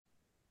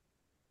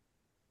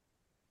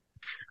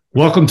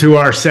Welcome to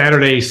our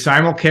Saturday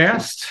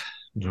Simulcast.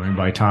 I'm joined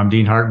by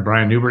Dienhart and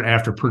Brian Neubert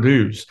after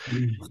Purdue's.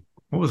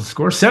 What was the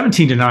score?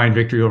 17-9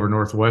 victory over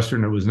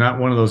Northwestern. It was not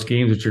one of those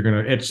games that you're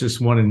going to etch this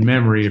one in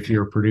memory if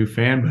you're a Purdue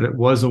fan, but it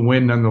was a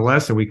win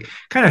nonetheless. And we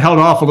kind of held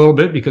off a little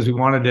bit because we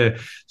wanted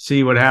to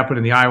see what happened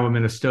in the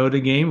Iowa-Minnesota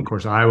game. Of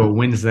course, Iowa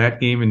wins that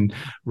game in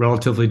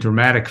relatively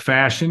dramatic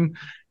fashion.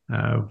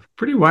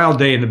 Pretty wild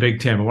day in the Big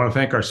Ten. I want to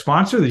thank our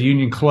sponsor, the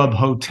Union Club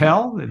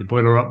Hotel, the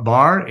Boiler Up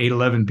Bar,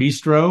 811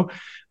 Bistro,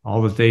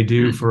 all that they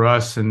do for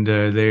us. And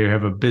they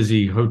have a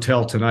busy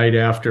hotel tonight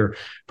after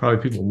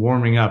probably people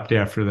warming up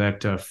after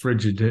that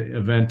frigid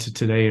event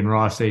today in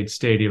Ross-Ade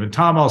Stadium. And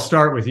Tom, I'll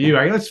start with you.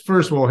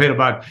 We'll hit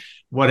about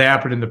what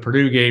happened in the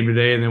Purdue game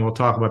today, and then we'll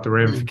talk about the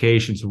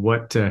ramifications of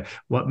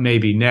what may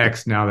be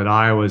next now that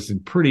Iowa's in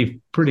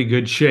pretty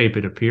good shape,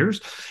 it appears.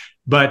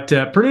 But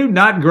Purdue,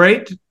 not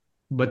great,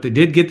 but they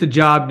did get the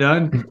job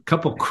done. A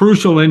couple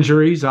crucial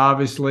injuries,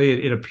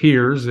 obviously, it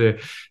appears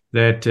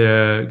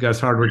that Gus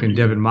Hardwick and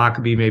Devin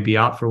Mockabee may be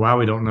out for a while.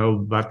 We don't know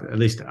about, at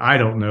least I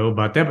don't know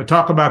about that, but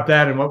talk about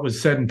that and what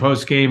was said in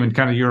post-game and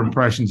kind of your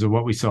impressions of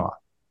what we saw.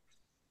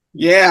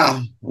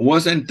 Yeah,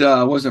 wasn't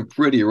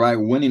pretty, right?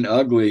 Winning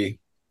ugly,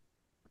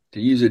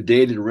 to use a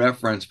dated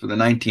reference for the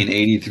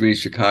 1983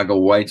 Chicago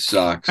White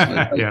Sox.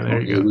 Yeah,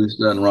 there you go.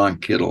 Lucia and Ron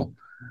Kittle.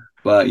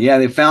 But yeah,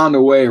 they found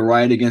a way,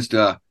 right, against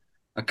a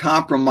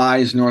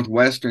compromised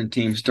Northwestern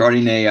team,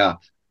 starting a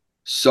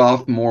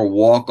sophomore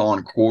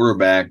walk-on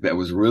quarterback that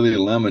was really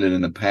limited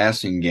in the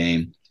passing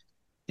game.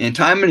 And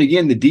time and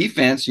again, the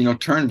defense,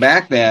 turned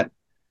back that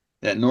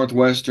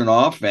Northwestern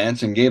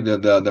offense and gave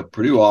the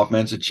Purdue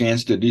offense a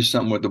chance to do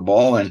something with the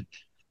ball. And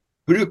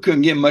Purdue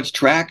couldn't get much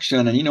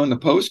traction. And, in the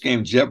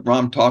postgame, Jeff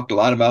Brom talked a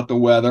lot about the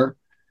weather.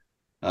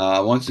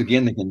 Once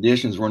again, the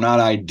conditions were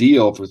not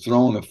ideal for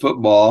throwing the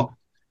football.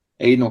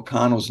 Aiden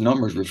O'Connell's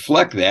numbers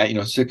reflect that,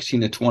 16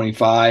 to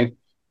 25.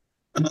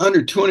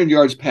 Under 200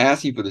 yards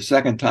passing for the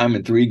second time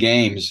in 3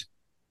 games.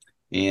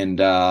 And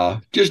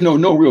just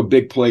no real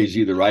big plays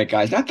either, right,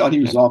 guys? I thought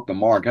he was off the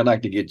mark. I'd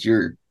like to get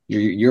your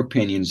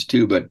opinions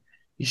too, but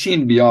he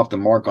seemed to be off the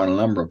mark on a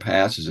number of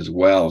passes as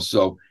well.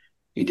 So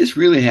he just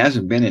really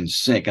hasn't been in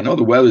sync. I know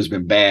the weather's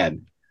been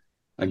bad,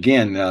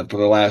 again, for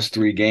the last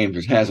 3 games,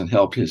 which hasn't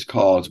helped his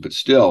cause, but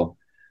still,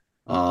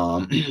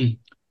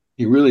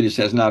 he really just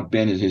has not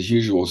been his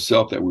usual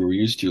self that we were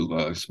used to,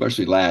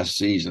 especially last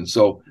season.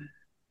 So,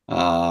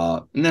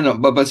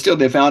 but still,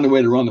 they found a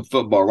way to run the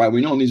football, right? We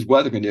know in these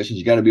weather conditions,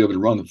 you got to be able to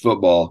run the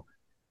football.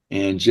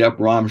 And Jeff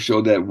Brom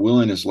showed that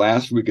willingness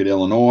last week at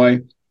Illinois,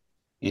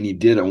 and he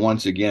did it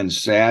once again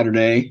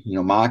Saturday.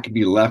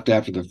 Mockabee left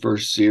after the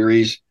first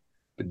series,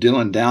 but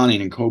Dylan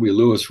Downing and Kobe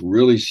Lewis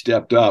really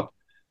stepped up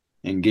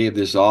and gave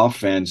this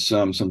offense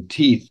some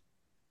teeth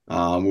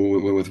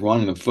with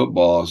running the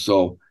football.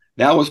 So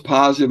that was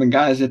positive. And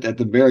guys, at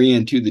the very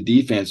end, too, the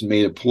defense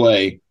made a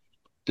play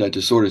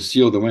to sort of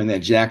seal the win. That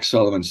Jack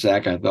Sullivan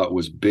sack, I thought,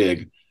 was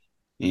big.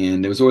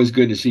 And it was always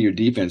good to see your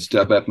defense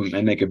step up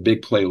and make a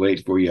big play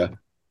late for you to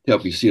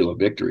help you seal a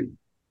victory.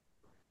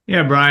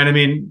 Yeah, Brian, I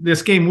mean,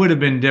 this game would have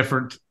been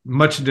different,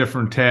 much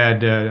different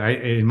had,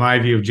 in my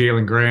view, of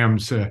Jalen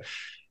Graham's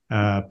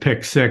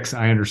pick 6.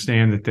 I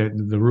understand that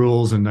the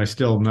rules, and I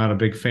still am not a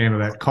big fan of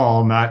that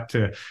call,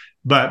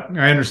 but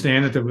I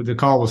understand that the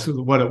call was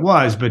what it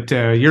was. But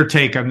your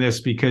take on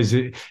this, because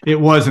it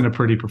wasn't a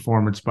pretty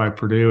performance by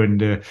Purdue, and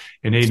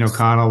Aiden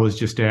O'Connell was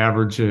just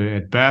average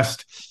at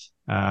best.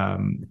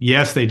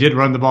 Yes, they did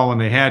run the ball when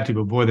they had to,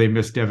 but boy, they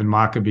missed Devin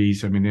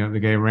Maccabees. I mean, the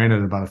game ran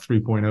at about a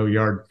 3.0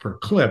 yard per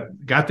clip.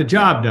 Got the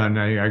job done.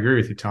 I agree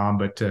with you, Tom.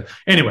 But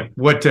anyway,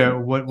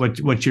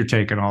 what's your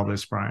take on all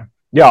this, Brian?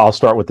 Yeah, I'll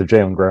start with the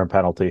Jalen Graham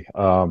penalty.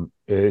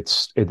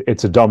 It's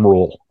a dumb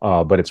rule,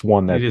 but it's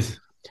one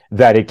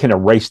that it can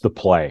erase the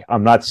play.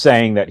 I'm not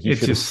saying that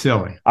it's just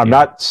silly. I'm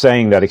not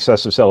saying that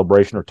excessive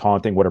celebration or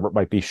taunting, whatever it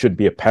might be, should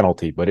be a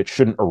penalty, but it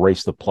shouldn't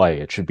erase the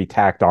play. It should be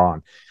tacked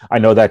on. I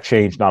know that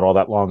changed not all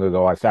that long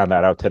ago. I found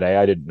that out today.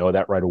 I didn't know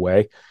that right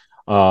away.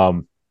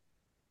 But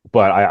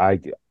I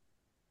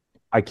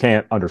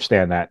can't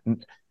understand that.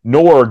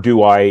 Nor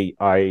do I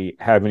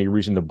have any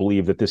reason to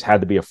believe that this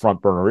had to be a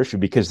front burner issue,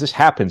 because this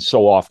happens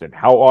so often.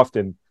 How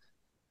often,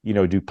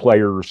 do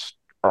players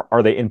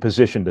are they in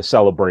position to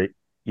celebrate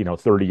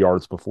 30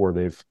 yards before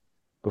they've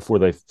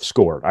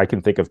scored? I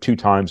can think of 2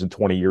 times in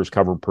 20 years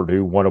covering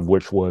Purdue, one of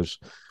which was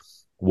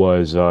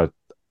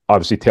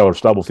obviously Taylor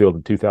Stubblefield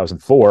in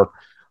 2004.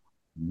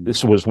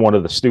 This was one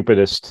of the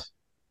stupidest,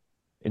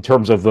 in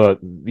terms of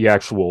the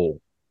actual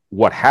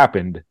what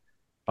happened,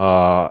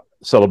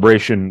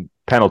 celebration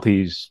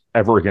penalties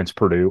ever against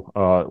Purdue.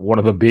 One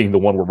of them being the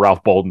one where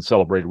Ralph Bolden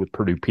celebrated with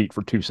Purdue Pete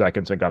for 2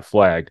 seconds and got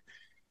flagged.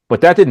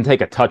 But that didn't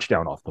take a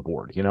touchdown off the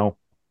board,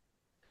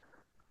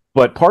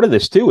 But part of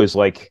this, too, is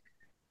like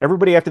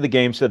everybody after the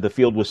game said the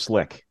field was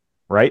slick,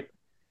 right?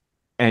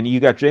 And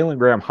you got Jalen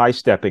Graham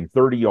high-stepping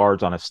 30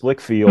 yards on a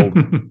slick field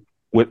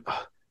with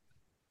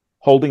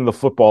holding the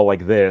football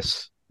like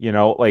this,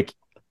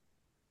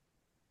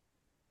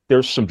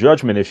 there's some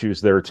judgment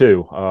issues there,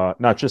 too.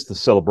 Not just the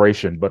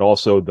celebration, but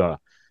also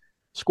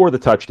score the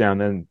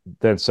touchdown,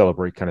 then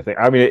celebrate kind of thing.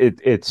 I mean,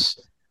 it's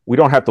we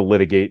don't have to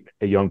litigate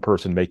a young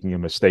person making a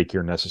mistake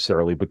here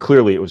necessarily, but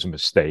clearly it was a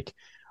mistake.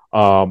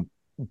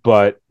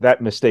 But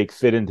that mistake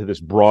fit into this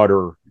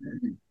broader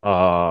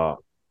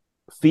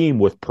theme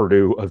with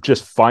Purdue of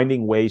just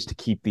finding ways to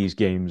keep these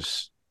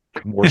games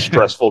more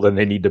stressful than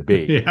they need to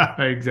be.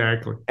 Yeah,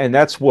 exactly. And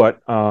that's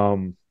what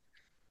Purdue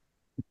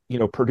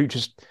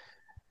just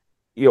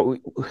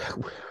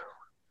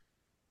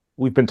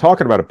we've been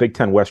talking about a Big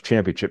Ten West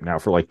championship now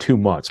for like 2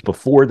 months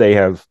before they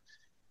have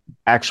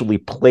actually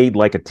played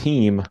like a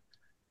team,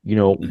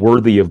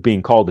 worthy of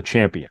being called a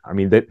champion. I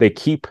mean, there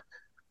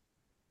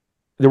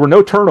were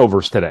no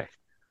turnovers today,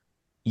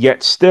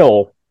 yet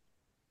still,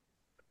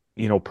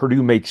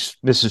 Purdue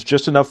misses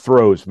just enough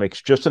throws,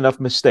 makes just enough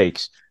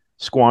mistakes,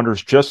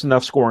 squanders just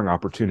enough scoring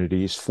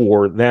opportunities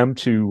for them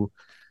to,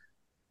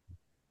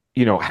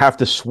 have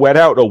to sweat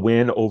out a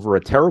win over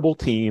a terrible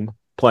team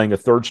playing a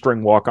third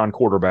string walk-on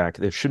quarterback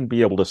that shouldn't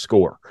be able to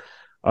score.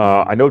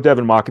 I know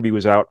Devin Mockabee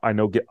was out. I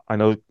know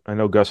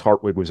Gus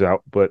Hartwig was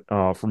out, but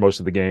for most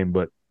of the game.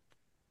 But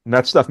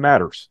that stuff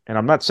matters. And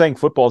I'm not saying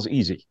football's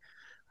easy.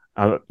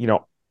 I'm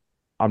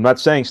not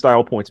saying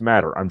style points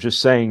matter. I'm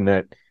just saying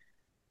that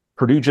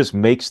Purdue just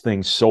makes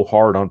things so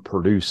hard on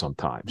Purdue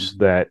sometimes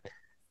that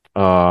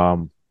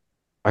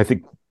I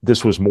think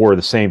this was more of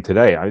the same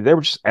today. I mean, they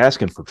were just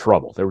asking for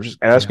trouble. They were just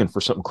asking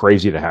for something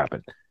crazy to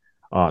happen.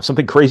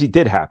 Something crazy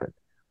did happen,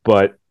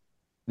 but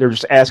they're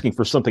just asking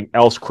for something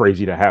else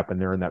crazy to happen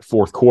there in that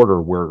fourth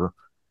quarter where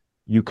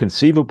you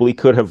conceivably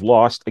could have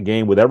lost a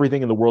game with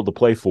everything in the world to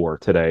play for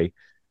today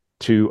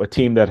to a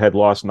team that had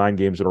lost 9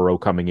 games in a row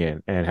coming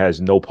in and has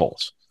no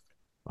pulse.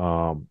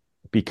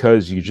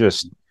 Because you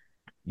just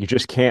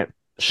can't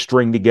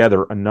string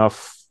together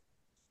enough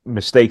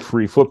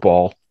mistake-free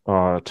football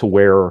to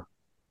where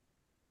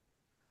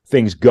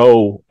things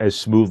go as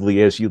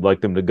smoothly as you'd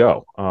like them to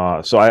go.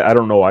 So I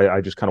don't know.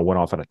 I just kind of went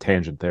off on a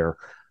tangent there.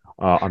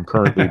 I'm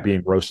currently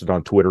being roasted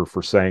on Twitter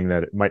for saying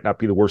that it might not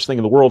be the worst thing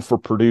in the world for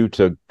Purdue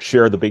to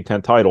share the Big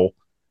Ten title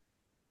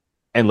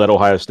and let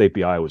Ohio State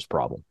be Iowa's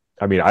problem.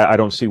 I mean, I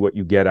don't see what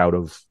you get out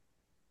of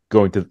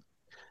going to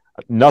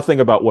 – nothing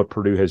about what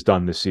Purdue has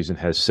done this season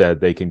has said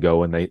they can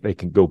go and they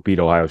can go beat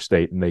Ohio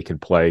State and they can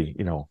play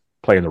in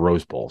the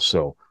Rose Bowl.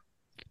 So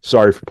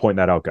sorry for pointing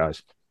that out,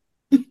 guys.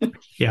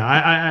 Yeah,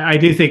 I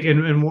do think,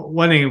 and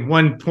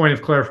one point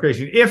of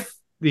clarification, if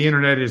the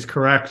internet is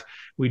correct,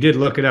 we did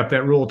look it up.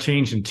 That rule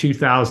changed in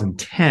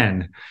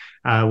 2010,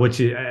 which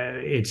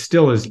it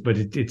still is, but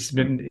it's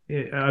been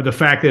the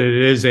fact that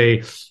it is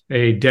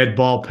a dead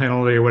ball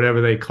penalty or whatever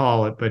they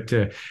call it. But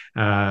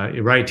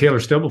right,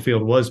 Taylor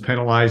Stubblefield was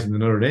penalized in the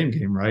Notre Dame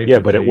game, right? Yeah,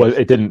 but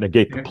it didn't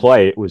negate the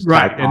play. It was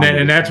right,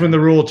 and that's when the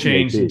rule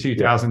changed in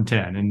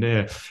 2010. Yeah. And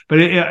but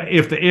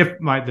if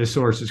the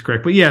source is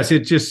correct, but yes,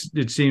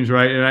 it seems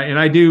right, and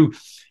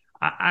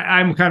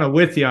I'm kind of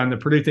with you on the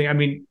Purdue thing. I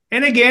mean,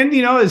 and again,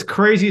 as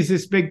crazy as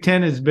this Big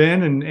Ten has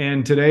been,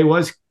 and today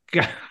was.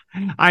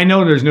 I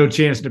know there's no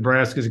chance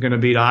Nebraska is going to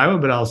beat Iowa,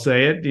 but I'll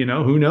say it.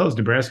 Who knows?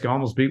 Nebraska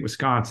almost beat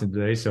Wisconsin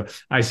today, so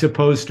I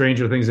suppose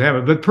stranger things have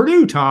happened. But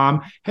Purdue,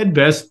 Tom, had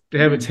best to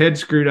have its head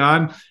screwed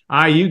on.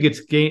 IU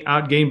gets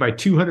outgained by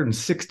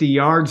 260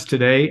 yards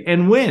today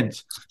and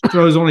wins.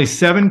 Throws only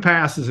 7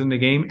 passes in the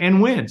game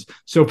and wins.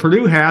 So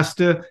Purdue has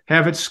to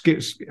have its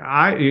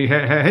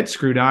head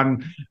screwed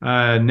on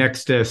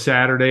next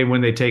Saturday when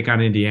they take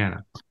on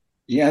Indiana.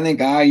 Yeah, I think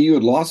IU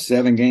had lost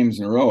 7 games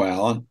in a row,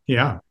 Alan.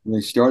 Yeah.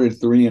 They started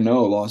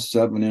 3-0, lost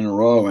 7 in a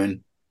row,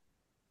 and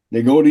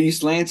they go to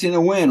East Lansing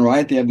to win,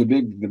 right? They have the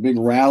big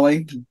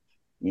rally,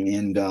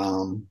 and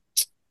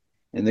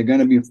they're going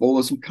to be full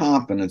of some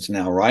confidence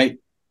now, right?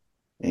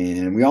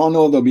 And we all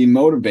know they'll be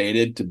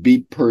motivated to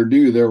beat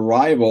Purdue, their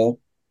rival,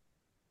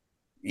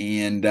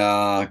 and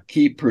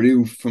keep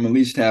Purdue from at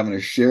least having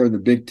a share of the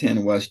Big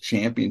Ten West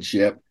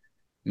Championship.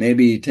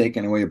 Maybe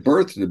taking away a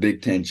berth to the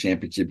Big Ten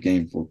championship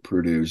game for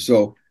Purdue.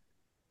 So,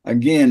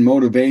 again,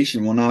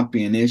 motivation will not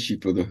be an issue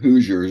for the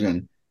Hoosiers.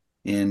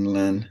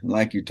 And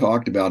like you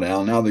talked about,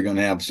 Al, now they're going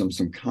to have some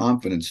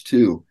confidence,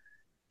 too,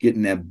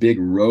 getting that big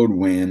road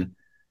win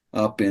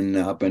up in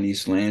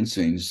East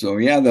Lansing. So,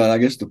 yeah, I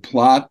guess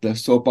the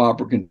soap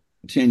opera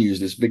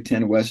continues, this Big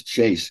Ten West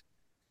chase.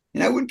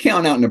 And I would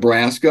count out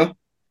Nebraska.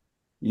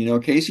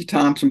 Casey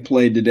Thompson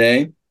played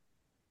today.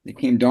 They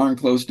came darn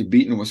close to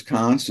beating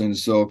Wisconsin.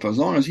 So as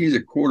long as he's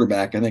a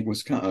quarterback, I think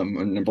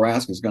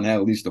Nebraska's going to have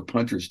at least a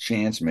puncher's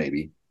chance,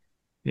 maybe.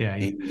 Yeah.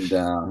 And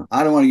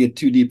I don't want to get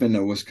too deep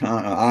into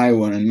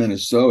Iowa and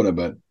Minnesota,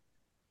 but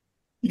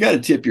you got to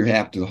tip your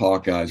hat to the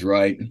Hawkeyes,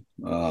 right?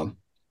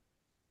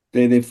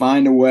 They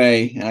find a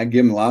way, and I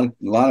give them a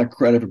lot of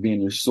credit for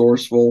being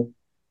resourceful.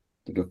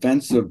 The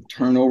defensive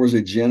turnovers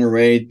they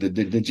generate,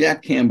 the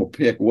Jack Campbell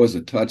pick was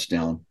a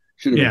touchdown.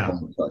 Should have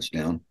been a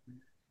touchdown.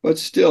 But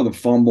still, the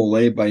fumble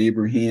late by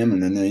Ibrahim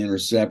and then the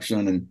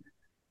interception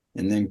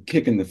and then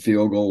kicking the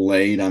field goal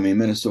late. I mean,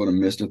 Minnesota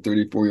missed a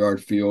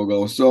 34-yard field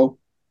goal. So,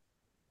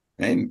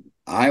 and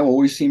Iowa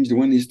always seems to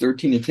win these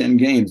 13-10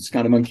 games. It's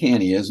kind of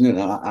uncanny, isn't it?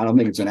 I don't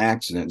think it's an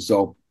accident.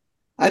 So,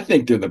 I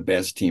think they're the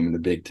best team in the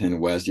Big Ten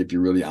West, if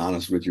you're really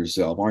honest with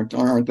yourself, aren't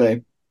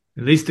they?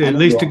 At least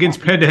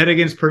against head-to-head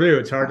against Purdue,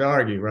 it's hard to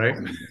argue, right?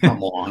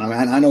 Come on.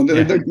 I know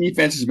their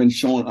defense has been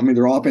showing.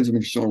 Their offense has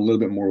been showing a little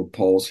bit more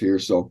pulse here.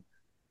 So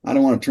I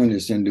don't want to turn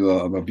this into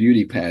a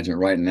beauty pageant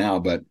right now.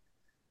 But,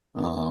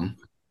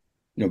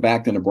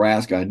 back to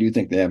Nebraska, I do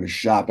think they have a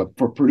shot. But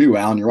for Purdue,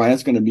 Alan, you're right. I think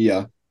it's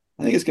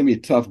going to be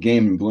a tough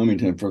game in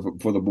Bloomington for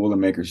the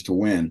Boilermakers to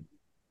win.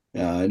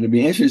 It'll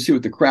be interesting to see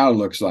what the crowd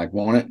looks like,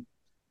 won't it?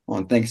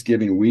 On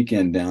Thanksgiving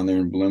weekend down there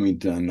in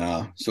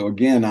Bloomington. So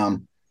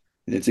again,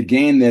 it's a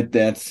game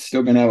that's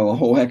still going to have a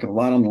whole heck of a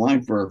lot on the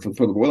line for the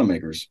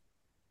Boilermakers.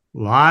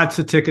 Lots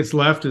of tickets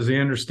left, as I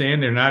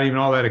understand. They're not even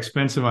all that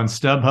expensive on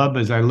StubHub.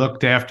 As I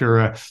looked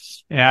after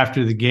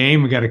the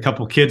game, we got a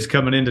couple kids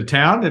coming into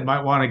town that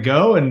might want to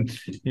go, and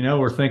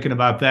we're thinking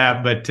about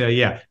that. But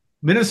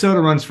Minnesota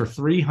runs for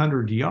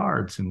 300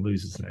 yards and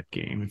loses that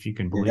game, if you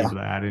can believe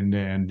that.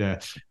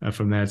 And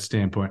from that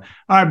standpoint.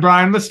 All right,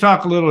 Brian, let's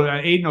talk a little.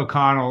 Aiden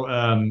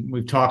O'Connell,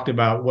 we've talked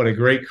about what a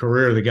great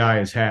career the guy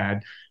has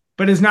had,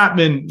 but has not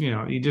been,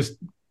 he just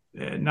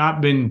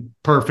not been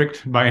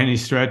perfect by any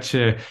stretch.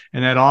 And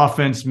that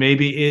offense,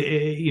 maybe,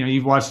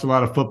 you've watched a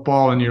lot of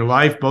football in your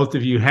life. Both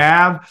of you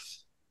have.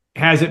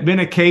 Has it been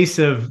a case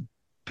of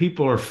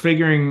people are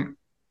figuring,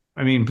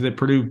 that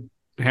Purdue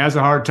has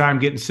a hard time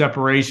getting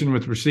separation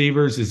with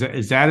receivers?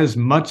 Is that as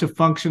much a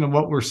function of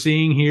what we're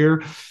seeing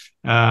here?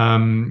 I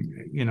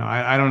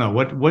don't know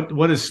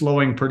what is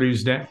slowing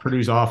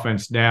Purdue's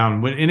offense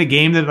down in a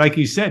game that, like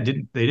you said,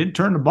 they didn't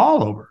turn the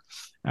ball over,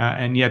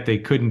 and yet they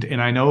couldn't.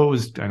 And I know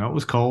it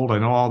was cold, I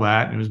know all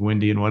that, and it was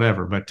windy and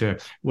whatever.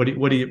 But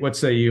what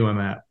say you on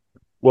that?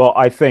 Well,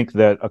 I think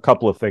that a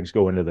couple of things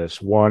go into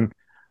this. One,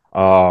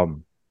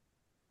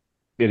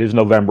 it is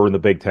November in the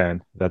Big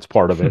Ten. That's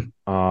part of it.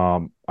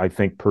 I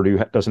think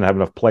Purdue doesn't have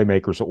enough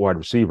playmakers at wide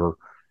receiver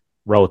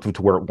relative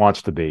to where it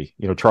wants to be.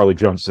 Charlie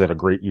Jones has had a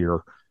great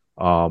year,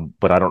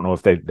 but I don't know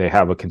if they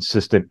have a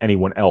consistent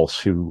anyone else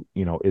who,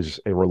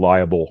 is a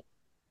reliable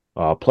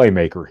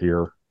playmaker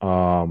here.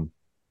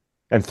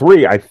 And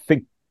three, I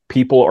think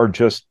people are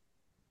just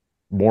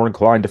more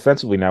inclined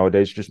defensively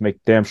nowadays. Just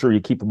make damn sure you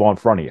keep the ball in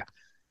front of you.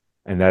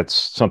 And that's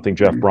something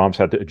Jeff Brahms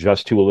had to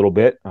adjust to a little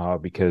bit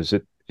because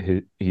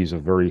he's a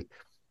very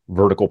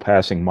vertical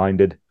passing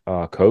minded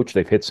coach.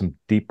 They've hit some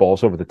deep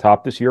balls over the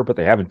top this year, but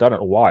they haven't done it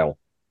in a while.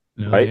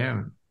 No, right? They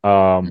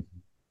haven't.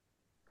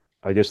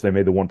 I guess they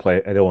made the one play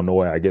at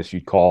Illinois, I guess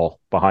you'd call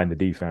behind the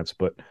defense,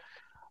 but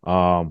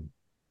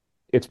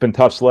it's been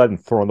tough sledding,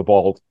 throwing the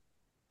ball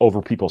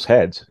over people's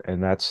heads.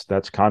 And that's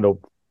kind of,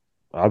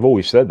 I've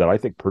always said that I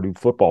think Purdue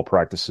football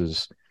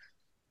practices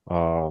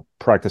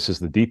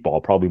the deep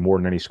ball probably more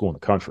than any school in the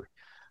country.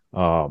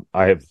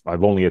 I've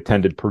only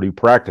attended Purdue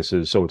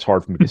practices, so it's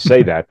hard for me to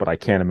say that, but I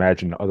can't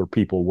imagine other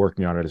people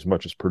working on it as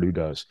much as Purdue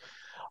does.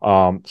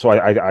 So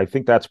I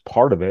think that's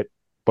part of it.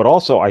 But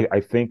also,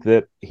 I think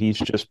that he's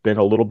just been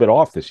a little bit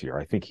off this year.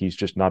 I think he's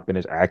just not been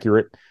as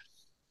accurate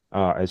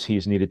as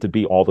he's needed to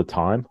be all the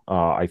time.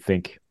 I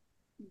think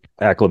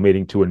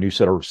acclimating to a new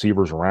set of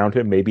receivers around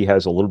him maybe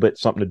has a little bit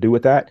something to do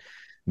with that.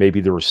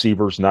 Maybe the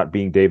receivers not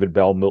being David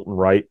Bell, Milton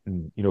Wright,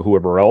 and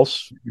whoever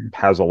else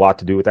has a lot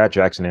to do with that.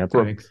 Jackson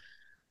Anthrop.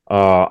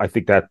 I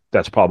think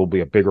that's probably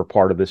a bigger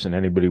part of this than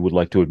anybody would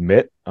like to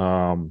admit.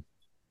 But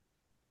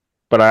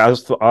I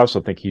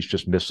also think he's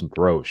just missed some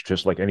throws,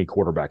 just like any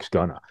quarterback's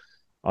gonna.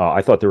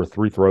 I thought there were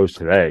 3 throws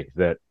today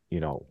that,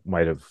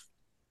 might have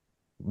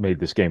made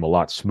this game a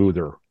lot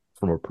smoother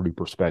from a Purdue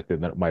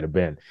perspective than it might have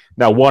been.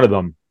 Now, one of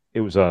them,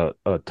 it was a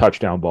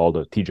touchdown ball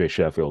to TJ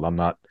Sheffield.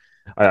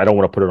 I don't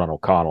want to put it on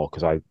O'Connell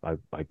because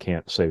I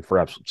can't say for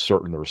absolute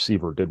certain the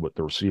receiver did what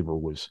the receiver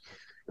was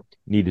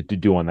needed to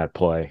do on that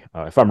play,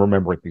 if I'm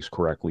remembering things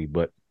correctly.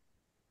 But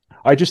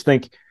I just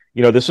think,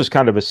 this is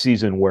kind of a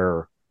season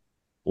where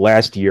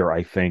last year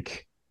I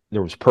think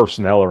there was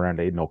personnel around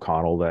Aiden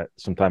O'Connell that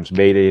sometimes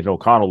made Aiden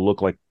O'Connell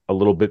look like a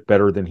little bit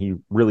better than he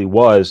really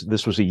was.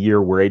 This was a year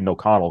where Aiden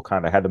O'Connell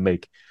kind of had to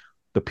make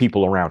the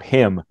people around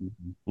him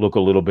look a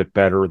little bit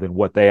better than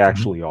what they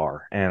actually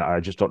are. And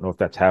I just don't know if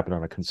that's happened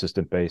on a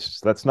consistent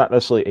basis. That's not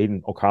necessarily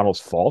Aiden O'Connell's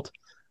fault.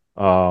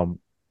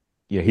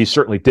 He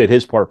certainly did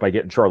his part by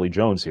getting Charlie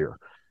Jones here.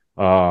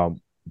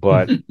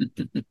 But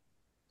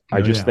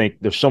I just think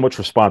there's so much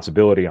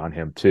responsibility on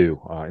him too,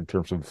 in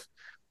terms of,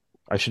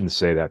 I shouldn't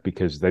say that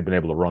because they've been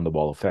able to run the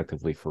ball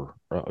effectively for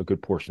a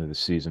good portion of the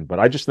season. But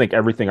I just think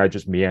everything I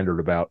just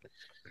meandered about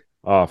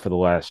for the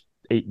last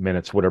 8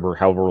 minutes,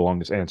 however long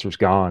this answer's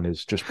gone,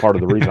 is just part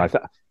of the reason.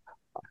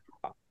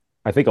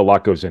 I think a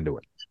lot goes into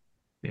it.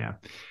 Yeah.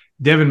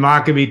 Devin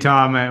Mockabee,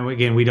 Tom,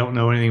 again, we don't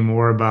know anything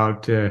more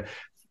about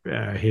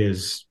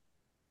his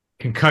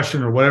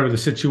concussion or whatever the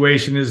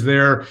situation is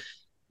there.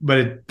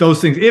 But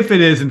those things, if it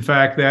is in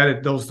fact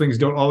those things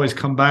don't always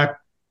come back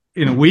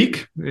in a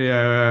week.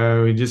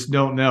 We just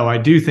don't know. I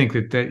do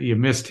think that you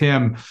missed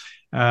him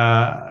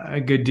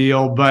a good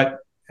deal, but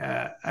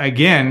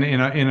again,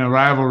 in a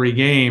rivalry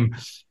game,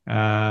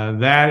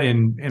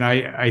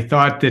 I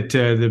thought that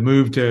the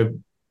move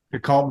to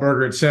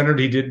Kaltenberger at center.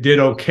 He did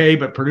okay,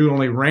 but Purdue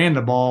only ran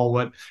the ball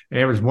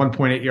averaged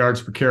 1.8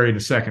 yards per carry in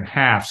the second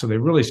half. So they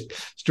really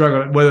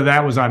struggled. Whether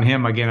that was on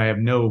him, again, I have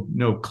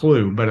no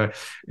clue, but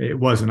it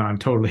wasn't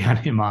totally on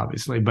him,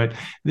 obviously. But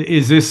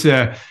is this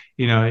you're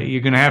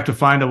going to have to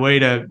find a way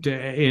to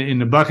in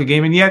the bucket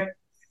game, and yet.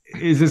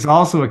 Is this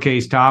also a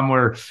case, Tom,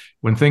 where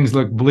when things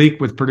look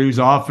bleak with Purdue's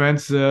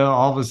offense,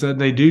 all of a sudden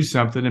they do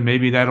something, and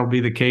maybe that'll be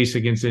the case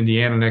against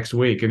Indiana next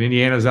week? And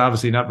Indiana's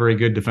obviously not very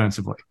good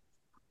defensively.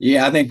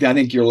 Yeah, I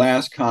think your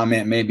last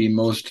comment may be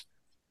most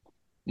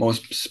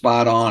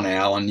spot on,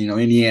 Alan.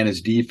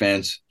 Indiana's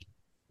defense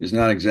is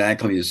not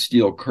exactly a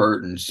steel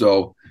curtain,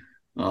 so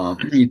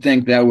you'd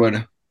think that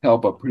would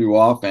help a Purdue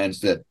offense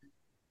that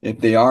if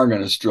they are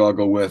going to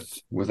struggle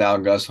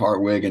without Gus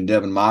Hartwig and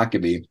Devin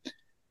Mockabee.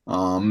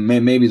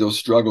 Maybe those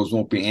struggles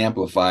won't be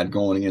amplified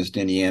going against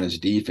Indiana's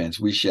defense.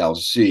 We shall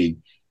see.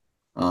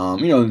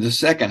 The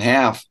second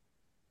half,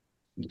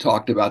 we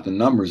talked about the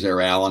numbers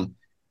there, Alan.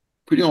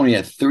 Purdue only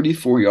had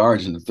 34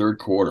 yards in the third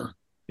quarter.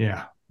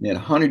 Yeah. They had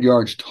 100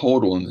 yards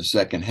total in the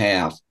second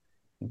half.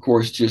 Of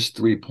course, just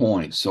 3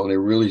 points. So they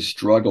really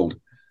struggled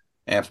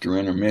after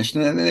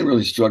intermission. And they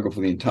really struggled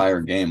for the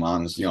entire game,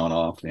 honestly, on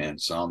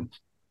offense.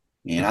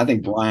 And I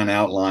think Brian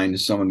outlined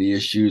some of the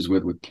issues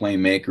with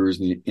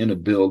playmakers and the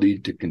inability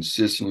to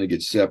consistently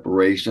get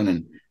separation.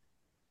 And,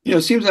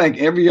 it seems like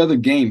every other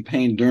game,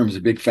 Payne Durham's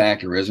a big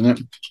factor, isn't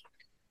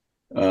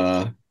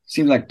it?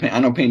 Seems like I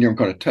know Payne Durham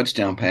caught a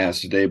touchdown pass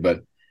today,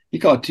 but he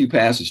caught 2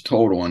 passes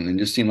total, and it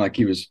just seemed like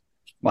he was,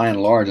 by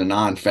and large, a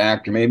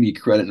non-factor. Maybe you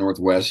credit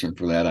Northwestern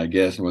for that, I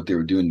guess, and what they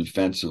were doing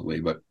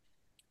defensively. But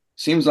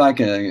seems like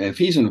if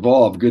he's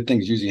involved, good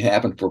things usually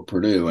happen for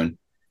Purdue. And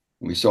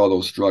we saw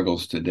those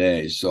struggles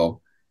today.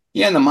 So,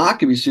 yeah, in the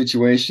Mockabee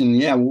situation,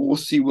 yeah, we'll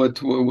see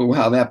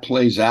how that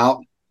plays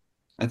out.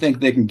 I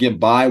think they can get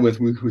by with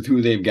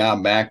who they've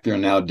got back there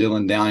now.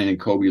 Dylan Downing and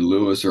Kobe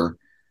Lewis are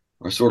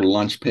sort of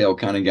lunch pail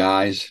kind of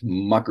guys,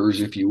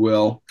 muckers, if you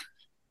will.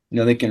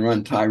 They can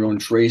run Tyrone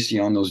Tracy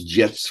on those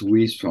jet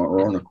sweeps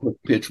or on a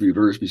quick pitch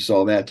reverse. We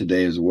saw that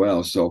today as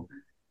well. So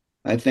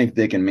I think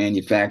they can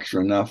manufacture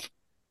enough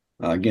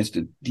against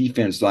a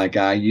defense like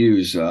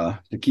IU's to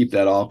keep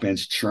that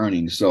offense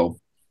churning. So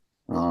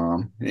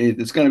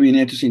it's going to be an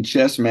interesting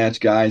chess match,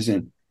 guys,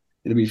 and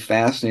it'll be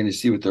fascinating to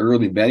see what the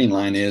early betting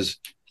line is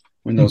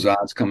when those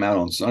odds come out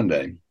on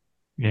Sunday.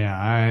 Yeah,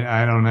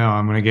 I don't know.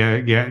 I'm going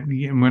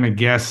to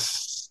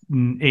guess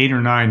 8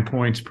 or 9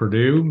 points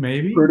Purdue,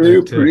 maybe.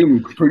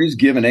 Purdue's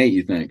given 8.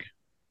 You think?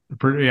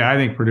 Yeah, I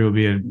think Purdue will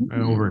be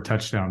over a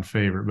touchdown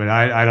favorite, but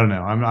I don't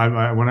know.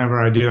 I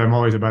whenever I do, I'm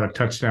always about a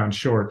touchdown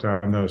short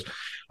on those.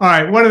 All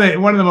right, one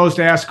of the most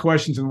asked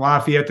questions in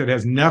Lafayette that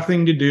has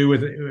nothing to do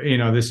with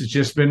this has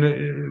just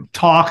been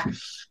talk.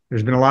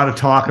 There's been a lot of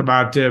talk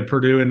about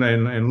Purdue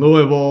and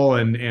Louisville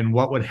and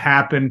what would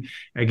happen.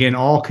 Again,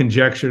 all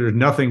conjecture. There's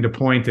nothing to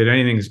point that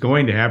anything is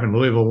going to happen.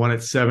 Louisville won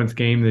its 7th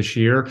game this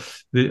year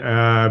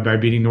by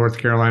beating North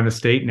Carolina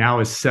State. Now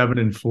is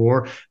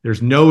 7-4.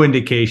 There's no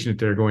indication that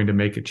they're going to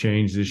make a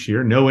change this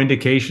year. No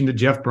indication that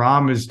Jeff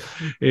Brom is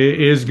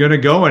going to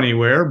go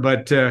anywhere.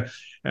 But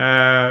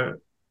I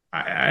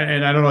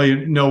don't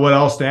really know what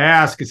else to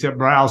ask except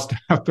Brian.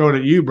 I'll throw it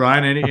at you,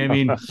 Brian. I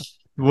mean.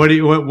 What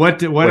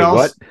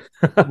else?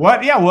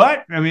 What? Yeah,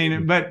 what? I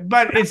mean, but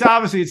it's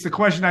obviously it's the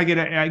question I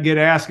get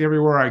asked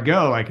everywhere I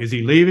go. Like, is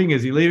he leaving?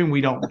 Is he leaving?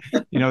 We don't,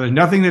 there's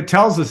nothing that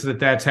tells us that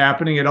that's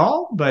happening at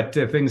all. But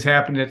things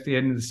happen at the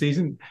end of the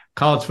season.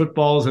 College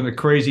football is in a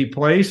crazy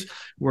place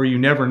where you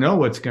never know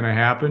what's going to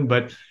happen.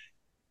 But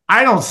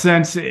I don't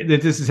sense that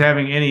this is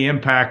having any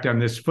impact on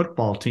this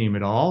football team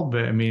at all.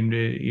 But I mean,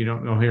 you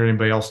don't hear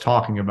anybody else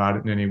talking about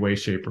it in any way,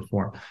 shape, or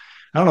form.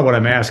 I don't know what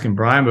I'm asking,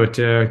 Brian, but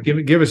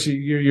give us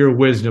your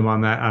wisdom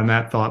on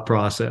that thought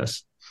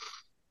process.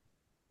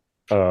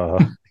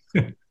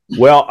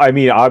 Well, I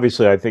mean,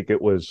 obviously, I think it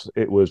was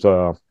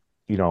a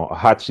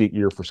hot seat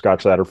year for Scott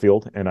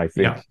Satterfield, and I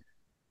think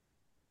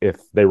if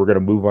they were going to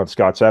move on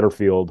Scott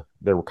Satterfield,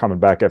 they were coming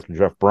back after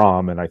Jeff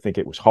Brom, and I think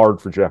it was hard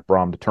for Jeff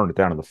Brom to turn it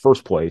down in the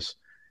first place.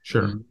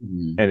 Sure,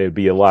 and it'd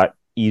be a lot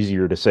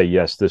easier to say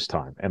yes this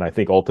time, and I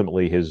think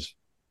ultimately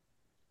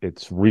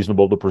it's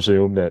reasonable to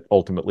presume that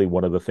ultimately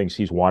one of the things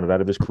he's wanted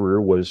out of his career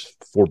was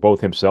for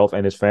both himself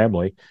and his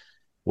family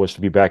was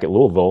to be back at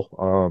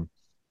Louisville.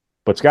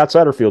 But Scott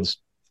Satterfield's,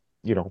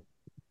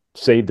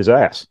 saved his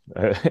ass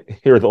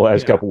here the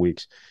last couple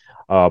weeks.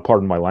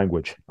 Pardon my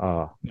language.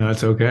 No,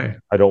 it's okay.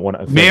 I don't want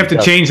to. You may have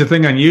to change the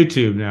thing on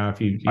YouTube now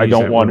if you. I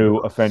don't want to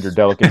offend your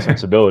delicate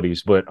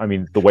sensibilities, but I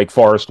mean the Wake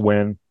Forest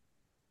win,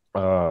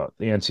 the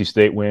NC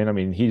State win. I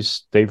mean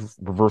they've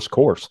reversed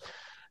course.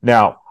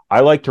 Now I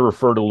like to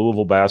refer to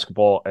Louisville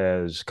basketball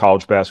as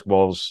college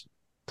basketball's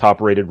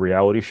top-rated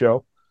reality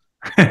show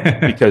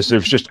because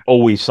there's just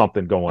always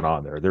something going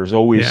on there. There's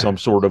always some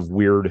sort of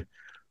weird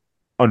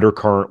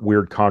undercurrent,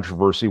 weird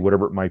controversy,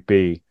 whatever it might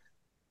be.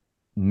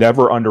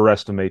 Never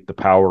underestimate the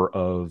power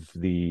of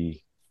the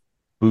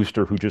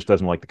booster who just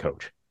doesn't like the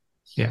coach.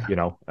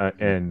 Yeah.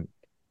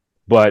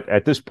 But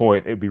at this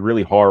point, it'd be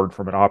really hard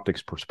from an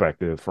optics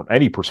perspective, from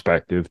any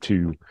perspective,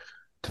 to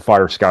to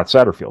fire Scott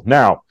Satterfield.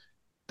 Now,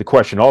 the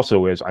question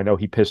also is, I know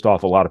he pissed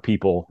off a lot of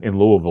people in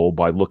Louisville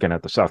by looking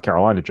at the South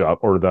Carolina job,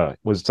 or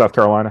was it South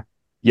Carolina?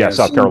 Yeah, Yes.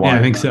 South Carolina. Yeah,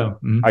 I think so.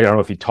 Mm-hmm. I don't know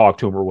if he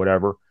talked to him or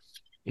whatever.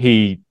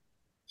 He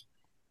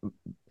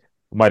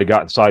might have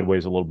gotten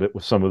sideways a little bit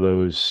with some of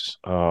those,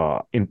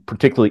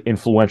 particularly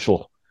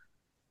influential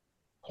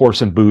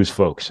horse and booze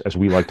folks, as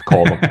we like to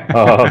call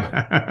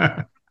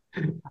them.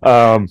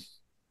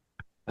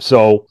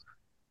 So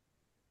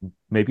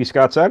maybe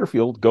Scott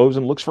Satterfield goes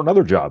and looks for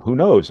another job. Who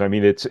knows? I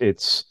mean,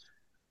 it's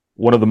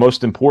one of the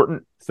most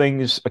important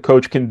things a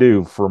coach can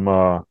do from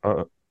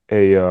a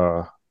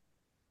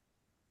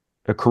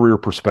career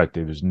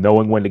perspective is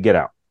knowing when to get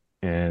out.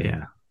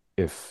 And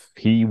if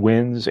he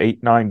wins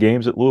 8-9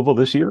 games at Louisville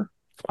this year,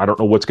 I don't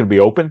know what's going to be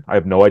open. I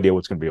have no idea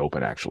what's going to be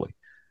open, actually.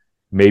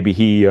 Maybe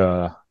he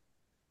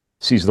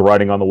sees the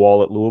writing on the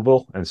wall at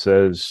Louisville and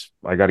says,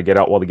 I got to get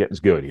out while the getting's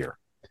good here.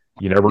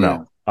 You never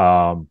know.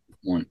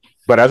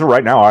 But as of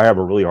right now, I have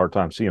a really hard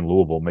time seeing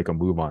Louisville make a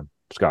move on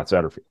Scott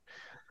Satterfield.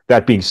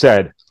 That being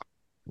said,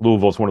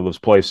 Louisville is one of those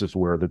places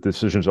where the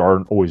decisions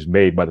aren't always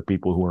made by the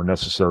people who are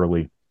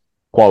necessarily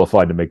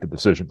qualified to make the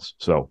decisions.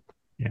 So,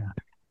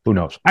 who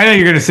knows? I know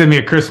you're going to send me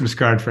a Christmas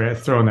card for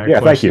throwing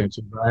that question. Thank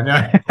you.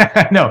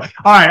 No, all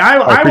right.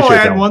 I will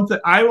add one thing.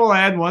 I will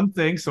add one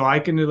thing, so I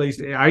can at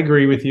least. I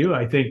agree with you.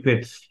 I think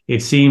that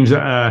it seems.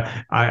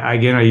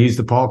 I use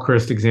the Paul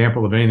Christ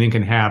example of anything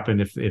can happen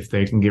if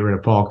they can get rid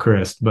of Paul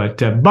Christ,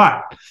 but.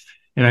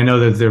 And I know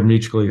that they're a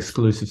mutually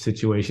exclusive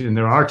situation, and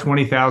there are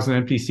 20,000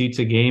 empty seats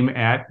a game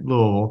at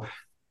Louisville.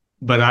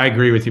 But I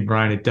agree with you,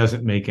 Brian. It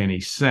doesn't make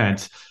any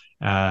sense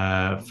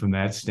from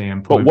that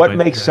standpoint. But what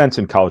makes sense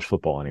in college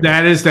football anyway?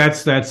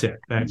 That's it.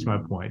 That's my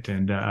point.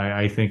 And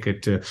I think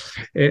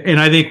and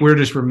I think we're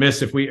just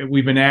remiss if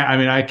we've been.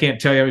 I can't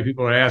tell you how many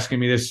people are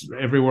asking me this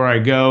everywhere I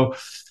go.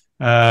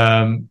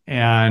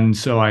 And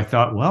so I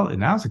thought, well,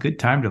 now's a good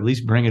time to at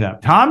least bring it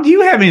up. Tom, do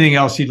you have anything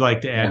else you'd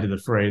like to add to the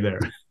fray there?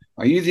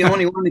 Are you the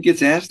only one that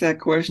gets asked that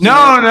question? No.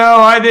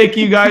 I think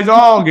you guys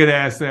all get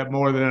asked that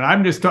more than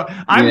I'm just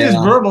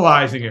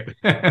verbalizing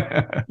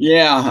it.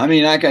 Yeah, I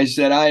mean, like I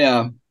said,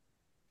 I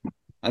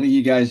think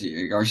you guys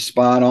are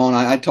spot on.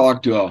 I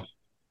talked to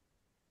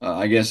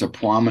a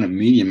prominent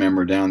media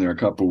member down there a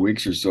couple of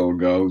weeks or so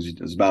ago. He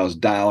was about as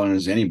dialed in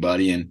as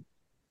anybody, and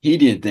he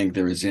didn't think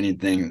there was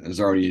anything that was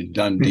already a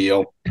done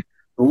deal,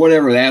 or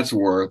whatever that's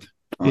worth.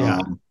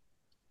 Yeah.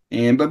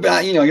 But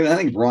I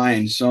think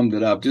Brian summed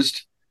it up.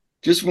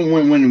 Just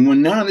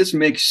when none of this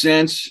makes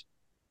sense,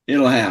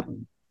 it'll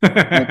happen.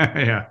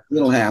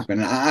 It'll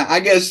happen. I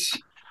guess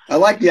I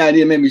like the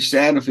idea of maybe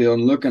Satterfield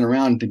and looking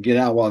around to get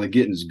out while the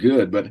getting's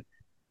good, but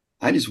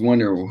I just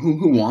wonder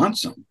who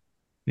wants him.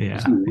 Yeah,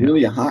 is he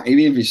really hot?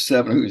 Even if he's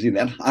 7, is he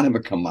that hot of a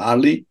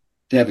commodity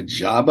to have a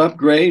job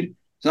upgrade?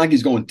 It's not like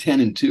he's going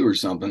 10-2 or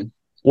something.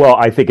 Well,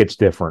 I think it's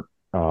different.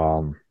 You're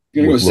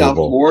gonna go to South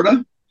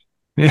Florida?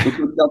 Yeah.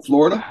 South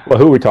Florida? Well,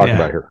 who are we talking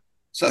about here?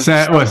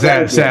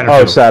 Satterfield.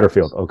 Oh,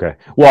 Satterfield. Okay.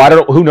 Well, I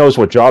don't know. Who knows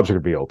what jobs are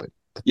going to be open?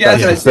 Yeah,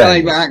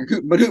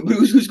 but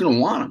who's going to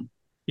want them?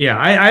 Yeah,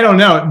 I don't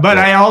know, but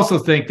I also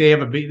think they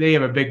have a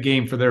big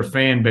game for their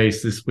fan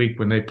base this week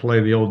when they play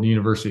the old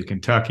University of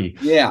Kentucky.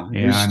 Yeah,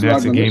 and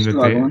that's a game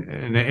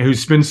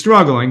who's been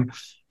struggling,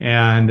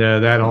 and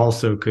that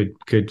also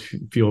could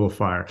fuel a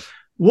fire.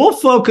 We'll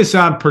focus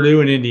on Purdue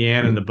and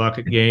Indiana in the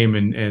bucket game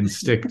and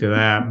stick to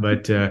that.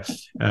 But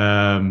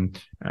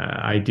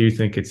I do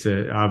think it's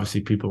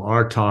obviously people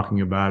are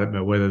talking about it,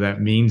 but whether that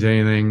means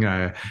anything,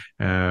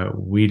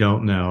 we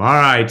don't know. All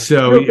right.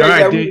 So,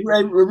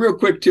 real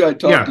quick, too, I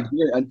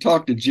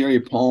talked to Jerry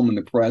Palm in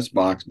the press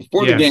box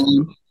before the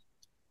game.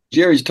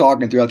 Jerry's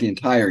talking throughout the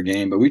entire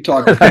game, but we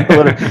talked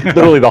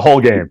literally the whole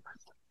game.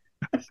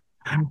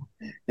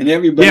 And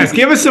everybody,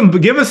 give us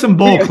some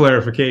bowl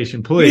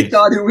clarification, please.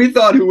 We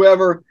thought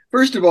whoever,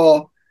 first of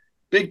all,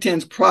 Big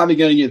Ten's probably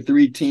going to get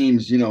 3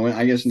 teams.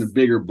 I guess in the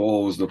bigger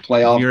bowls, the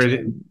playoff.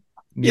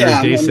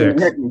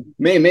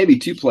 Maybe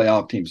 2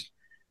 playoff teams.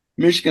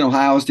 Michigan,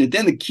 Ohio State.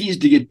 Then the keys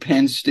to get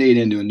Penn State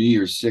into a New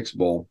Year's Six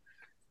bowl.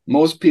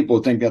 Most people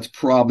think that's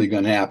probably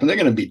going to happen. They're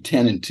going to be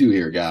 10-2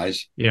 here,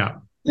 guys. Yeah,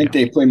 I think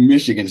they play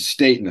Michigan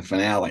State in the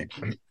finale.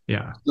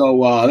 Yeah. So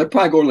they'll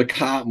probably go to the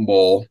Cotton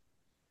Bowl.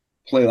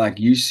 Play like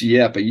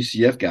UCF, but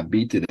UCF got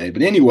beat today.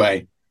 But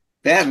anyway,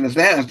 if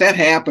that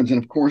happens,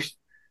 and of course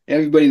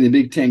everybody in the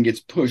Big Ten gets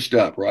pushed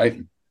up,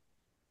 right?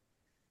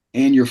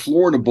 And your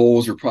Florida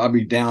Bowls are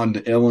probably down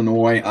to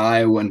Illinois,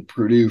 Iowa, and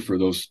Purdue for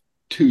those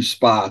 2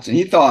 spots. And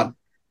he thought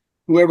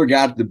whoever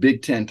got the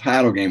Big Ten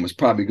title game was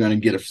probably going to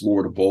get a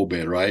Florida Bowl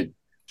bid, right?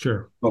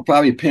 Sure. Well,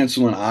 probably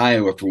pencil in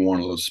Iowa for one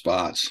of those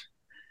spots.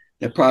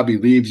 That probably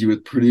leaves you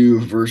with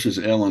Purdue versus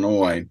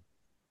Illinois.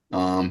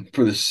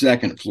 For the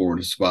second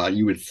Florida spot,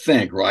 you would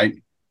think, right?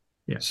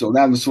 Yeah. So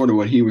that was sort of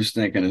what he was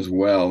thinking as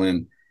well.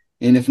 And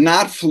if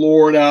not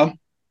Florida,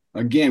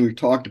 again, we've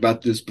talked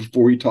about this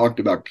before. We talked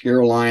about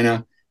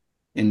Carolina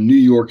and New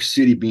York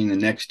City being the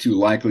next 2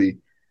 likely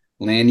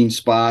landing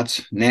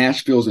spots.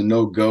 Nashville's a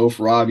no-go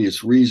for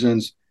obvious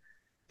reasons.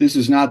 This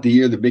is not the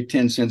year the Big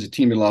Ten sends a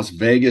team to Las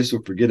Vegas,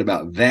 so forget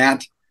about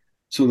that.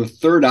 So the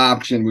third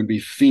option would be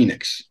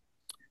Phoenix.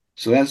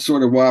 So that's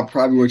sort of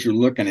probably what you're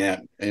looking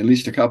at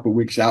least a couple of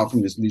weeks out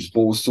from these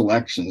bowl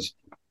selections.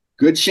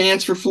 Good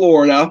chance for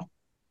Florida.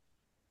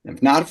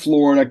 If not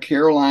Florida,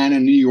 Carolina,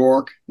 New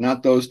York,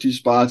 not those two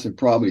spots, and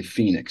probably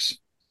Phoenix.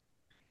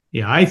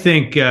 Yeah, I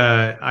think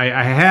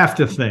I have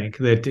to think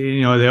that,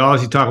 they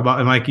always talk about,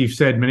 and like you've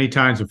said many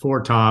times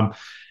before, Tom,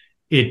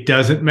 it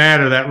doesn't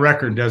matter. That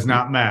record does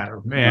not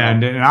matter.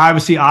 And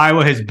obviously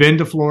Iowa has been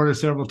to Florida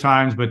several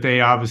times, but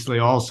they obviously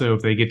also,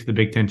 if they get to the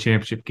Big Ten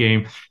championship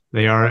game,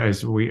 they are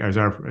as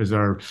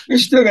our. You're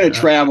still going to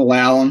travel,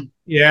 Alan.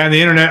 Yeah, and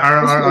the internet,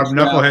 our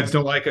knuckleheads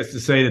don't like us to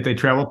say that they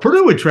travel.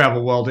 Purdue would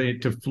travel well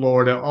to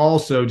Florida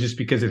also, just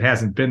because it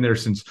hasn't been there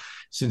since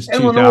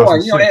Illinois.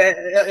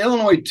 2006.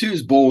 Illinois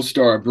too's bowl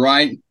starved,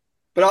 right?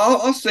 But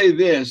I'll say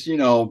this,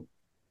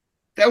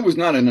 that was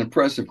not an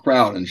impressive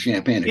crowd in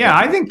Champaign. Yeah,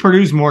 I think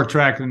Purdue's more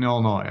attractive than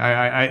Illinois.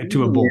 I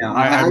to a bowl. Yeah,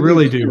 I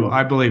really do.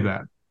 I believe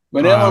that.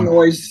 But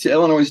Illinois is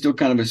still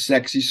kind of a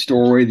sexy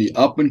story. The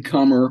up and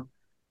comer,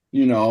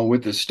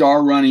 with the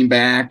star running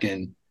back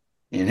and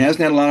hasn't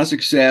had a lot of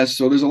success.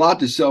 So there's a lot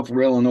to sell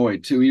for Illinois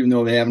too, even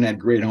though they haven't had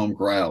great home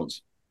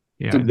crowds.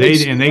 Yeah,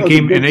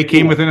 they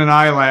came within an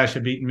eyelash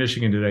of beating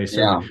Michigan today. So,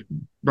 yeah.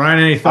 Brian,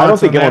 any thoughts? I don't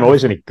think Illinois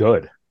is any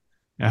good.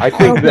 I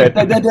think that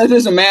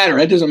doesn't matter.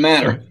 That doesn't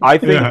matter. I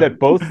think that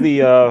both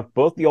the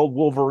old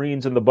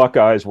Wolverines and the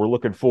Buckeyes were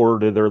looking forward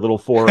to their little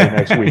foray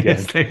next weekend.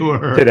 Yes, they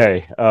were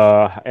today,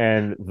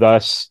 and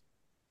thus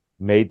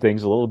made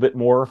things a little bit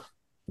more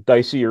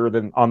dicier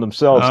than on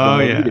themselves than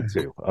they needed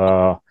to.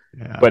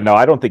 But no,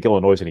 I don't think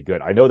Illinois is any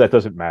good. I know that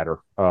doesn't matter.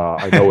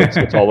 I know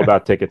it's all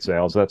about ticket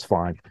sales. That's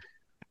fine,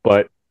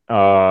 but.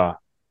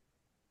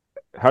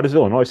 How does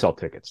Illinois sell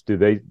tickets? Do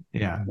they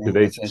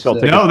sell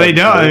tickets? No, they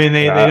don't. I mean,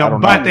 they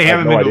don't. But they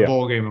haven't been to a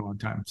bowl game in a long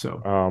time.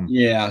 So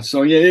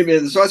so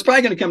it's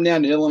probably going to come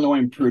down to Illinois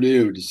and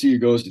Purdue to see who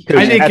goes to.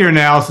 I think your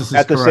analysis is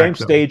at the correct,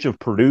 same stage of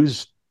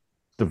Purdue's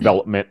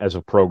development as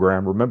a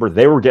program. Remember,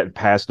 they were getting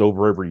passed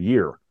over every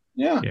year.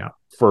 Yeah.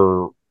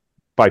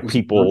 By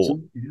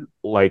people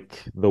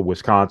like the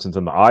Wisconsins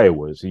and the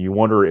Iowas. And you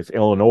wonder if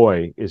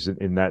Illinois is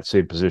in that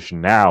same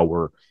position now,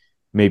 where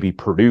maybe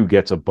Purdue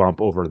gets a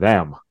bump over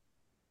them.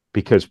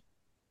 Because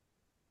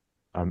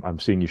I'm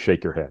seeing you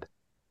shake your head.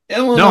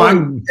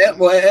 Illinois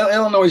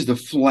is the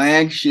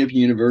flagship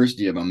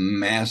university of a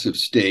massive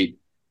state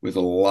with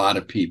a lot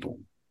of people.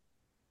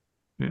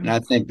 Yeah. And I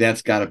think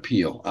that's got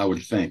appeal, I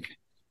would think.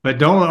 But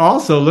don't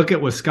also look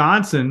at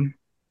Wisconsin.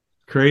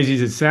 Crazy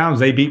as it sounds,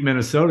 they beat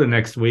Minnesota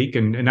next week.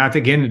 And not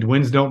again, the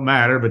wins don't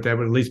matter, but that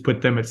would at least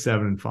put them at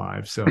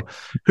 7-5. So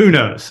who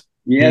knows?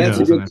 Yeah,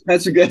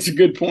 that's a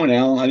good point,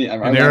 Alan.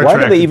 Why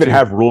do they even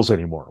have rules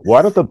anymore?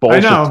 Why don't the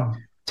bowls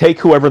take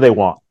whoever they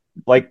want?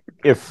 Like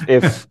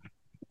if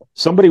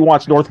somebody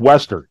wants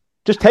Northwestern,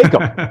 just take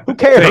them. Who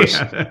cares?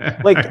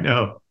 Like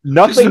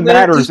nothing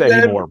matters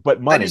anymore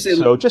but money.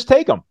 So just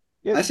take them.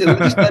 I said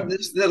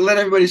let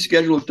everybody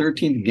schedule a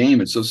 13th game.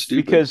 It's so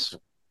stupid. Because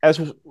as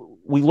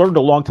we learned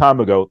a long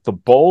time ago, the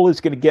bowl is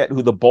going to get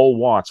who the bowl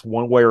wants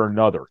one way or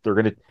another. They're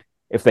going to,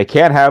 if they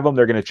can't have them,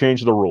 they're going to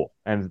change the rule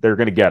and they're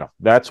going to get them.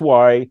 That's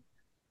why.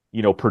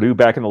 Purdue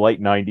back in the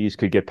late 90s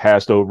could get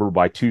passed over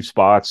by 2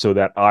 spots so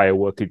that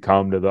Iowa could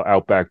come to the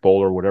Outback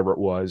Bowl or whatever it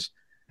was.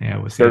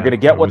 Yeah, they're going to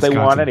get what Wisconsin.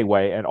 They want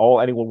anyway, and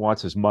all anyone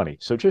wants is money.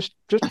 So just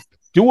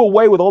do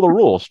away with all the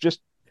rules.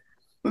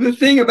 The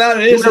thing about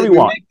it is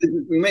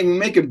we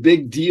make a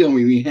big deal, and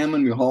we hem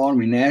and we haw and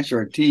we gnash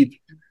our teeth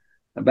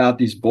about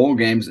these bowl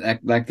games,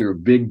 act like they're a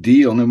big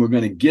deal, and then we're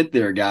going to get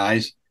there,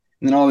 guys,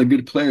 and then all the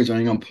good players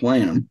aren't going to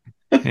play them.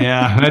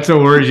 Yeah, that's what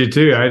worries you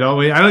too. I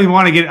don't even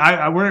want to get.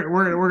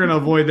 We're going to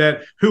avoid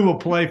that. Who will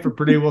play for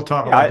Purdue? We'll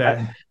talk about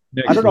that.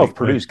 I don't know if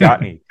Purdue's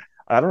got any.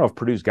 I don't know if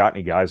Purdue's got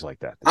any guys like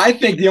that. I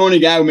think the only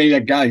guy who maybe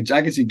that guy.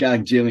 I can see a guy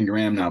like Jalen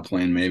Graham not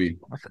playing maybe.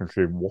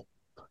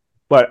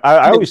 But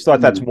I always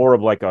thought that's more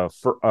of like a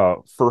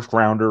first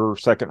rounder,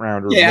 second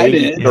rounder,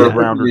 maybe third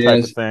rounder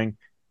type of thing.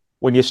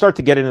 When you start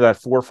to get into that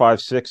 4,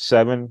 5, 6,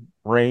 7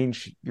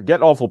 range, you're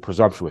getting awful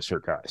presumptuous here,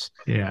 guys.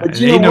 Yeah,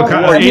 Aiden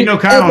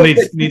O'Connell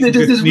needs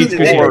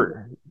good.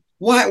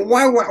 Why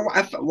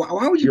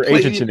would you your play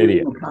agent's an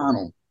idiot.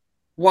 O'Connell?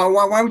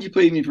 Why would you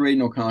play me for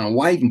Aiden O'Connell?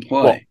 Why even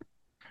play?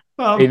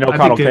 Well, Aiden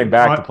O'Connell came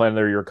back to play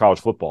another year of college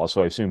football,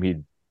 so I assume he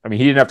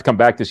didn't have to come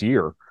back this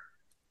year.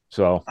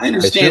 So I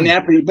understand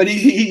that, but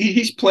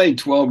he's played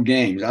 12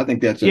 games. I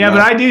think that's enough. But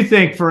I do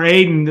think for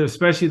Aiden,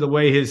 especially the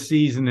way his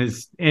season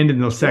has ended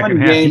in the second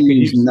half, he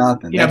means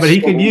nothing. Yeah, but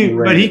he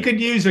could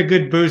use a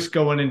good boost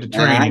going into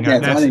training. I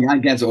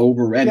think that's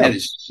overrated. Yeah. That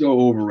is so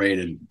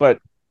overrated. But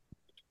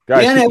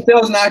guys, the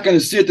NFL's not going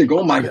to sit there and go,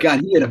 "Oh my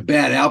God, he had a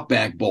bad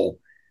Outback Bowl.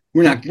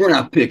 We're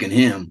not picking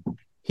him."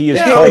 He is.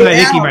 I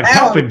think he might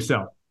help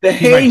himself. The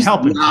hay's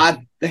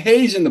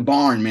in the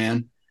barn,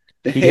 man.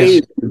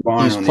 He's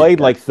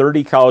played like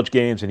 30 college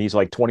games and he's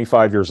like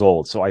 25 years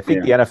old. So I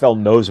think the NFL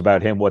knows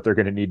about him what they're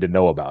going to need to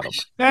know about him.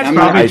 That's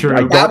probably true.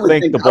 I don't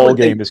think the bowl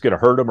game is going to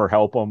hurt him or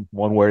help him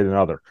one way or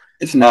another.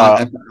 It's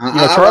not.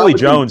 Charlie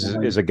Jones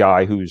is a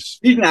guy he's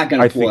not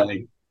going to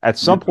play. At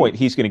some point,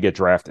 he's going to get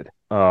drafted.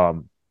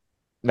 Now,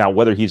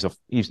 whether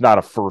he's not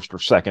a first or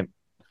second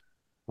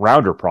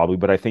rounder probably,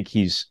 but I think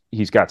he's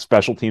got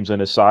special teams on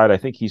his side. I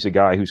think he's a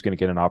guy who's going to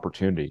get an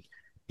opportunity.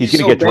 He's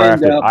going to get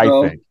drafted,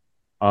 I think.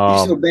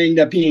 He's so banged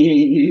up,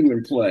 he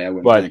wouldn't play.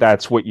 But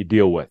that's what you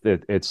deal with.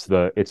 It's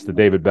the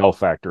David Bell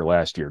factor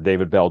last year.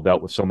 David Bell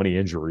dealt with so many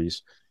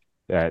injuries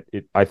that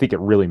I think it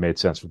really made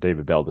sense for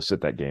David Bell to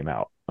sit that game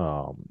out.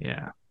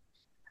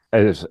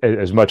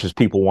 As much as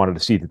people wanted to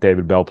see that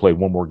David Bell played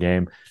one more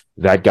game,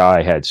 that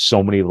guy had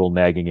so many little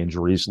nagging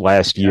injuries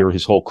last year,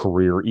 his whole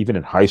career, even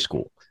in high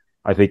school.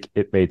 I think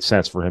it made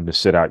sense for him to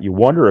sit out. You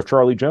wonder if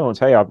Charlie Jones,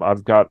 hey,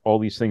 I've got all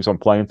these things I'm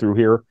playing through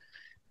here.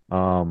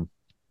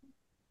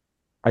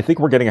 I think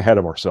we're getting ahead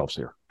of ourselves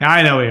here.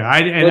 I know we are.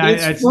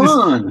 It's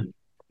fun.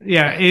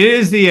 It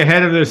is the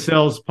Ahead of the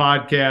Cells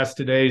podcast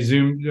today,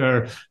 Zoom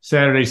or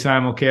Saturday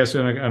simulcast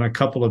on a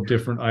couple of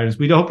different items.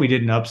 We hope we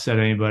didn't upset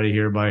anybody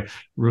here by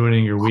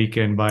ruining your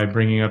weekend by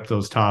bringing up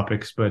those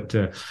topics, but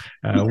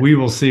we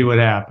will see what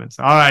happens.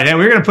 All right,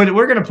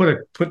 we're gonna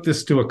put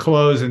this to a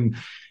close, and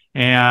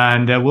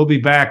we'll be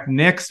back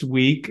next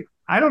week.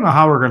 I don't know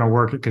how we're gonna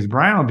work it because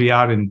Brian will be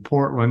out in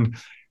Portland.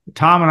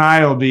 Tom and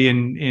I will be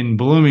in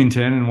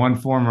Bloomington in one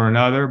form or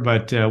another,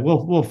 but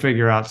we'll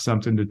figure out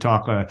something to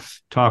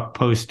talk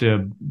post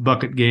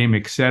bucket game,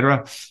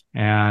 etc.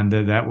 And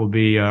that will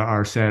be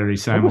our Saturday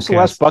simulcast. What was the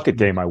last bucket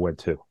game I went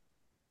to?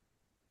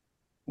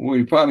 Well,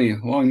 you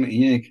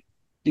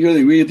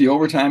really at the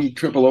overtime,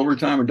 triple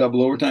overtime, or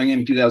double overtime game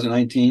in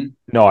 2019?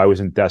 No, I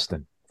was in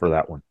Destin for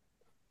that one.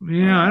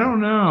 Yeah, I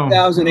don't know.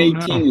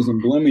 2018 was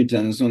in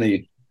Bloomington. It's when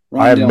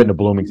I haven't been to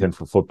Bloomington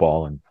for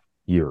football in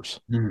years.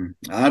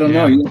 I don't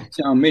know. You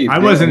tell me. I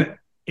wasn't.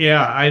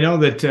 Yeah, I know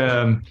that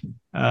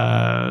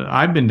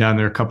I've been down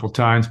there a couple of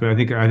times, but I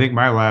think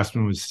my last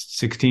one was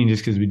 16,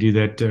 just because we do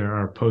that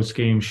our post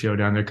game show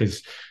down there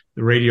because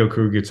the radio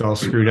crew gets all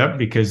screwed up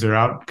because they're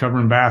out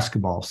covering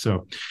basketball.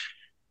 So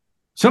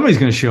somebody's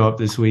going to show up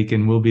this week,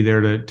 and we'll be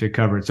there to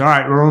cover it. So, all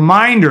right, a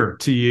reminder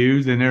to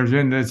you. Then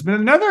there's been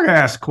another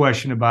asked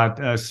question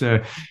about us.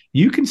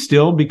 You can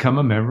still become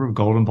a member of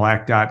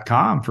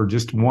goldenblack.com for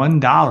just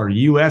 $1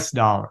 US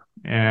dollar.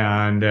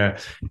 And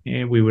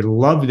we would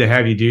love to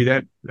have you do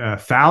that.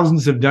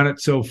 Thousands have done it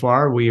so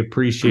far. We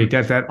appreciate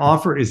that. That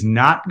offer is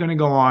not going to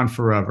go on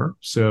forever.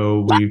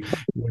 So we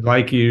would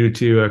like you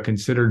to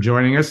consider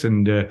joining us.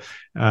 And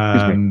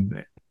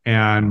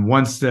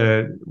once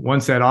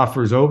that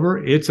offer is over,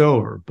 it's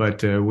over.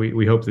 But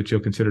we hope that you'll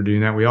consider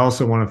doing that. We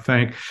also want to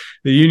thank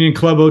the Union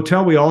Club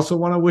Hotel. We also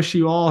want to wish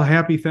you all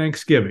happy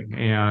Thanksgiving.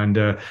 And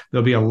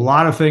there'll be a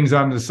lot of things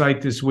on the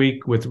site this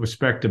week with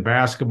respect to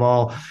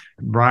basketball.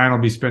 Brian will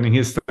be spending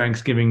his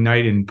Thanksgiving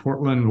night in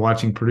Portland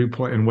watching Purdue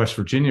play and West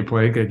Virginia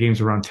play. That game's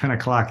around 10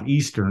 o'clock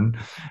Eastern.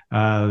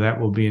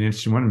 That will be an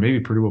interesting one. Maybe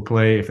Purdue will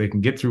play. If they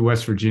can get through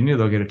West Virginia,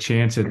 they'll get a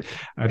chance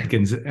at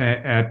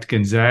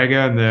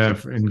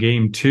Gonzaga in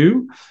game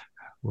 2.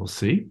 We'll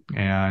see.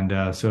 And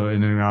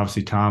then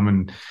obviously Tom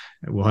and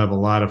we'll have a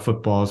lot of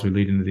football as we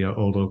lead into the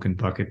Old Oak and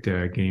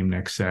Bucket game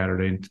next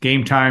Saturday.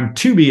 Game time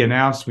to be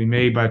announced. By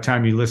the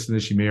time you listen to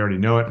this, you may already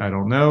know it. I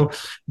don't know.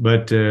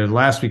 But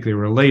last week they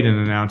were late in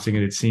announcing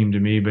it seemed to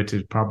me, but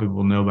it probably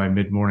will know by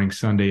mid-morning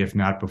Sunday, if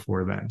not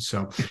before then.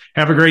 So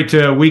have a great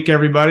week,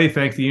 everybody.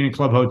 Thank the Union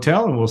Club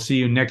Hotel, and we'll see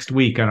you next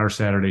week on our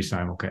Saturday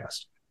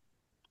simulcast.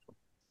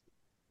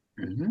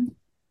 Mm-hmm.